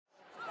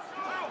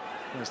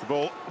There's the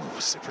ball. Ooh,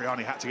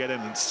 Cipriani had to get in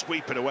and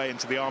sweep it away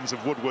into the arms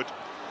of Woodward.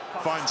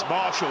 Finds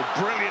Marshall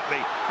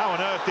brilliantly. How on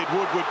earth did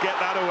Woodward get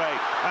that away?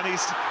 And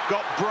he's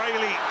got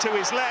Brayley to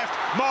his left.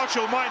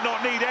 Marshall might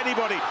not need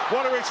anybody.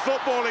 What are his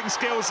footballing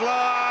skills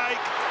like?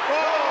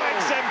 Oh,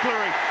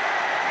 exemplary.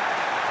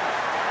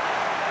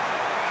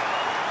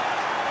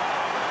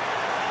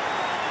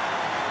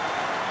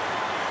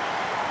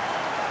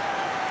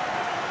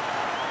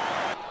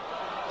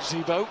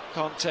 Zebo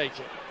can't take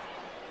it.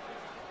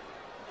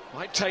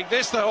 Might take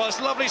this though. Oh, that's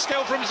lovely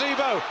skill from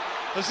Zebo.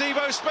 The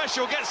Zebo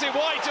special gets it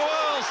wide to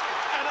Earls,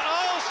 and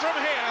Earls from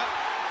here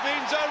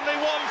means only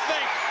one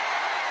thing.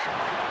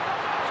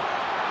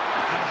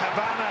 And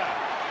Havana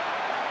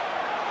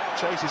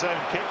chose his own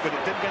kick, but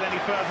it didn't get any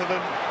further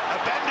than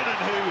Abendinen,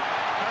 who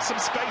has some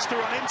space to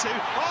run into.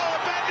 Oh,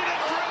 Abendinen,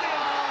 brilliant!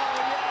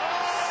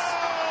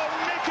 Oh,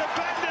 Nick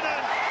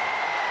Abendinen!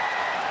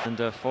 And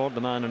Forde,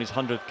 the man on his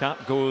 100th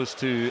cap, goes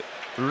to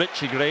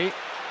Richie Gray.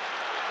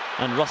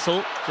 And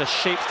Russell just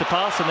shapes to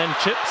pass and then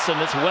chips, and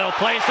it's well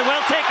placed and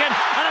well taken,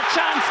 and a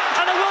chance,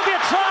 and there will be a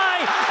try,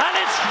 and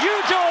it's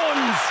Hugh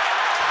Jones!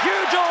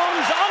 Hugh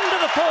Jones under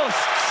the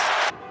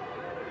posts!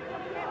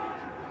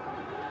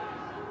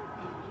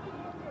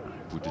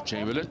 Put to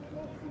Chamberlain.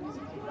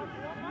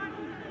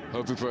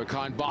 Hoping for a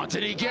kind bounce,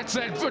 and he gets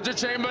it. Put to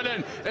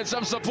Chamberlain, and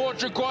some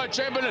support required.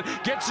 Chamberlain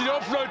gets the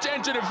offload to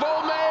enter the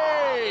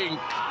Volmink!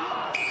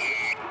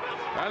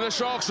 And the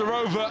Sharks are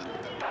over.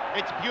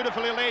 It's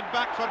beautifully laid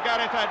back for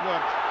Gareth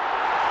Edwards.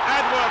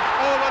 Edwards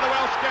over the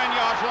Welsh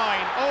 10-yard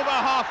line, over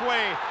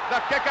halfway. The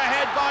kick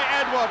ahead by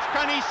Edwards.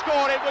 Can he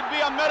score? It would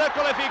be a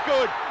miracle if he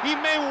could. He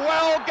may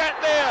well get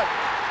there.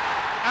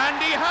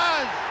 And he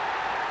has.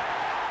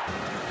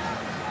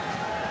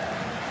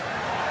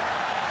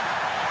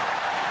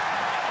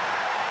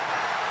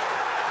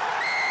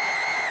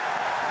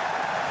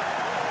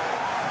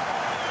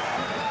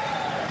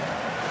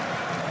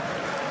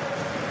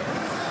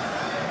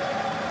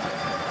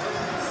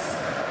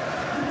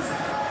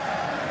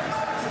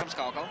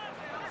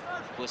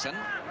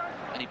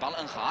 En die bal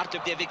ingehard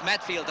op David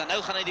Matfield en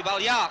nou gaan hy die bal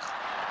jaag.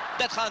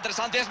 Dit gaan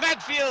interessant wees.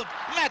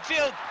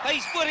 Matfield, hy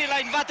spoor die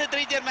lyn. Wat 'n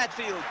drie deur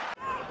Matfield.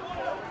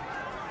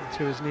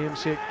 To his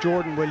namesake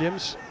Jordan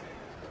Williams.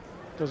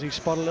 Does he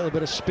spot a little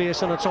bit of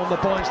space, and it's on the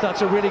bounce.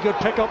 That's a really good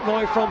pick-up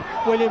now from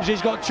Williams.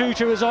 He's got two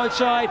to his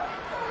outside.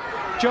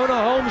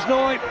 Jonah Holmes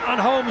now,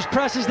 and Holmes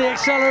presses the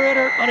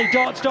accelerator and he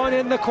darts down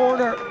in the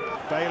corner.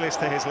 Bayliss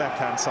to his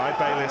left-hand side.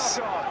 Bayliss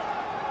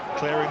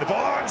clearing the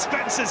ball. Oh, and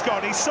Spencer's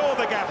gone. He saw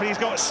the gap and he's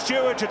got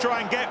Stewart to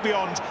try and get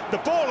beyond. The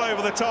ball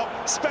over the top.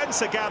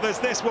 Spencer gathers.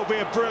 This will be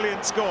a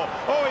brilliant score.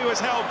 Oh, he was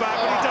held back,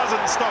 but he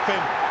doesn't stop him.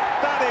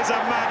 That is a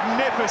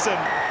magnificent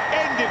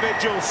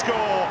individual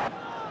score.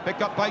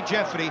 Picked up by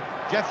Jeffrey.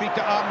 Jeffrey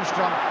to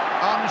Armstrong.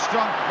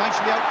 Armstrong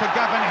nicely out to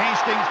Gavin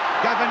Hastings.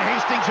 Gavin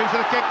Hastings who's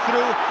the kick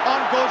through.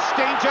 On goes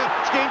Stanger.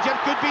 Stanger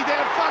could be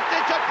there. In fact,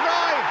 it's a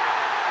try.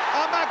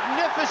 A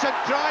magnificent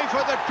try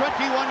for the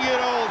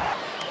 21-year-old.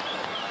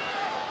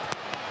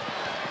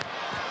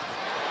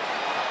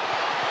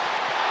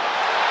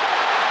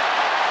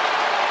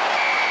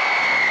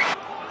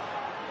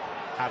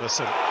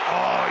 Addison.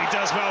 Oh, he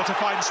does well to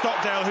find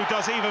Stockdale, who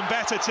does even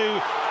better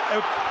to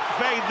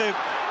evade the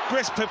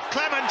grasp of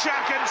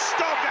Klemenchuk, and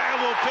Stockdale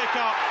will pick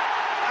up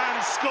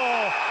and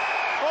score.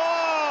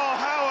 Oh,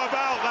 how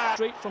about that?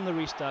 Straight from the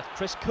restart,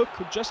 Chris Cook,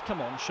 who just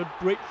come on, showed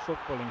great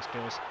footballing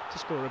skills to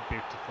score a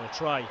beautiful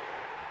try.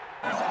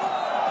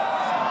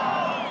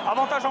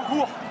 Avantage en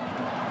cours.